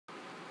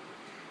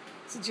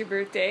It's your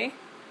birthday.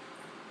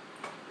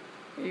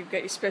 You've got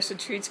your special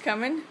treats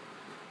coming.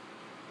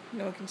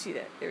 No one can see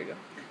that. There we go.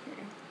 There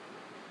we go.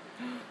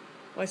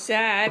 What's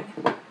that?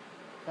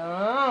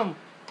 Huh?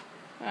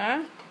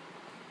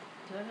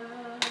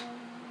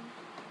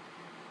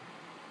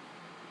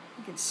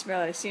 You can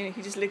smell it. I seen it.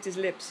 He just licked his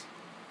lips.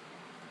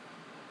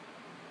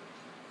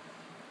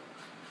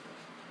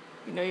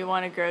 You know you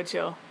want it,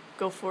 Groucho.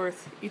 Go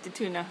forth. Eat the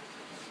tuna.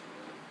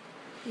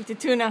 Eat the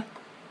tuna.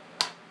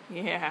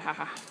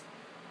 Yeah.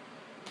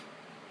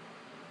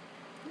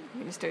 You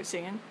gonna start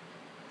singing?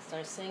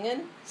 Start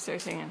singing? Start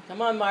singing.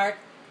 Come on, Mark.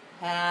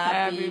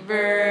 Happy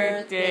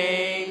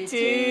birthday to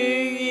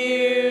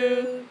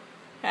you.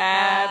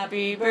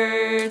 Happy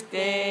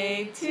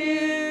birthday to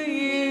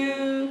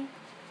you.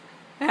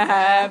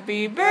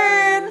 Happy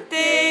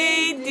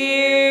birthday,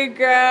 dear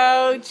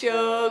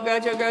Groucho.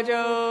 Groucho,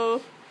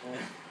 Groucho.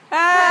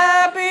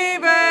 Happy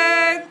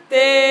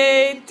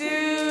birthday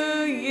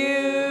to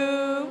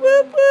you.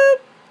 Whoop,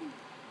 whoop.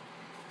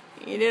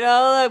 Eat it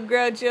all up,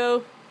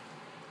 Groucho.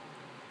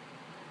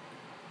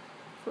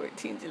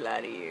 14's a lot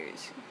of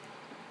years.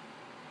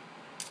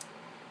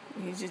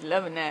 He's just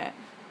loving that.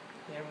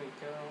 There we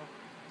go.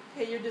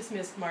 Hey, you're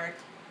dismissed, Mark.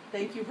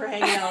 Thank you for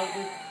hanging out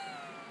with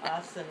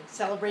us and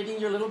celebrating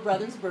your little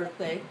brother's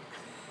birthday.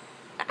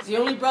 It's the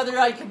only brother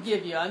I could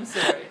give you. I'm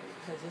sorry.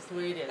 That's just the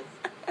way it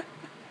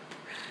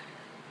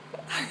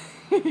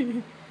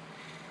is.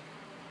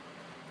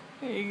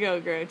 There you go,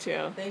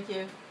 Groucho. Thank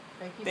you.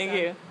 Thank you, Thank son.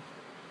 you.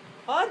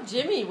 Oh,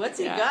 Jimmy. What's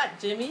he got,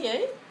 Jimmy,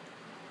 eh?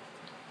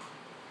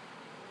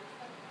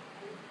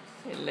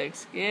 It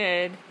looks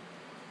good.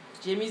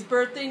 Jimmy's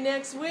birthday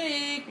next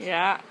week.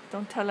 Yeah,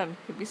 don't tell him.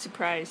 He'll be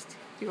surprised.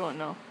 He won't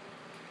know.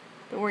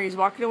 Don't worry, he's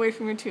walking away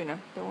from your tuna.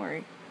 Don't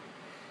worry.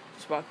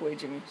 Just walk away,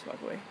 Jimmy. Just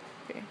walk away.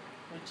 Okay.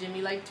 Would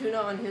Jimmy like tuna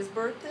on his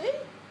birthday?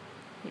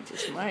 He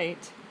just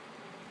might.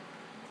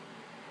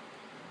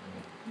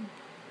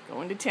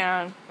 Going to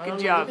town. Good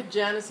job. Look at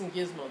Janice and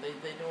Gizmo. They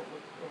don't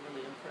look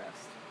overly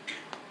impressed.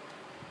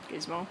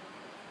 Gizmo.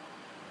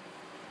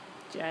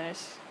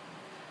 Janice.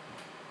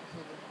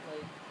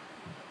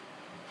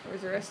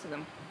 Where's the rest of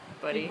them?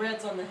 Buddy. Big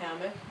Red's on the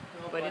hammock.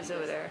 No, Buddy's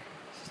over there.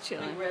 She's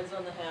chilling. Big Red's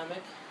on the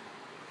hammock.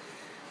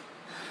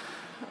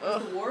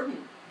 Where's the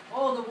warden?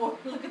 Oh, the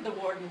warden. Look at the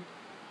warden.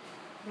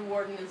 The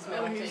warden is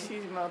melting. Oh, he's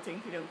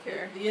melting. He don't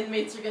care. The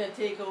inmates are going to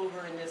take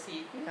over in this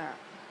heat. Yeah.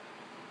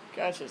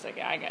 Groucho's like,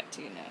 I got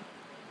tuna.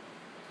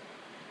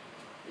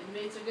 The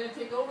inmates are going to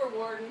take over,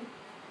 warden.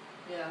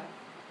 Yeah.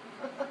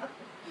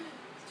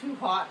 It's too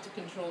hot to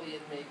control the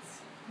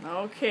inmates.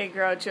 Okay,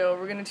 Groucho,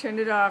 we're going to turn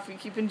it off. You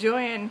keep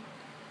enjoying.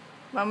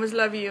 Mamas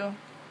love you.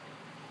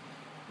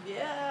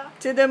 Yeah.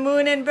 To the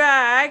moon and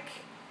back.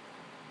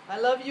 I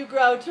love you,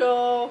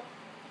 Groucho.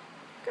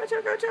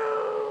 Groucho,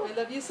 Groucho. I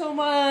love you so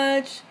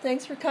much.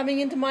 Thanks for coming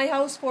into my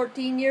house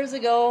 14 years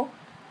ago.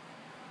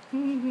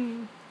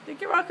 Think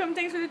you're welcome.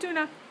 Thanks for the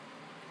tuna.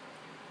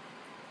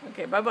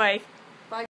 Okay, bye-bye.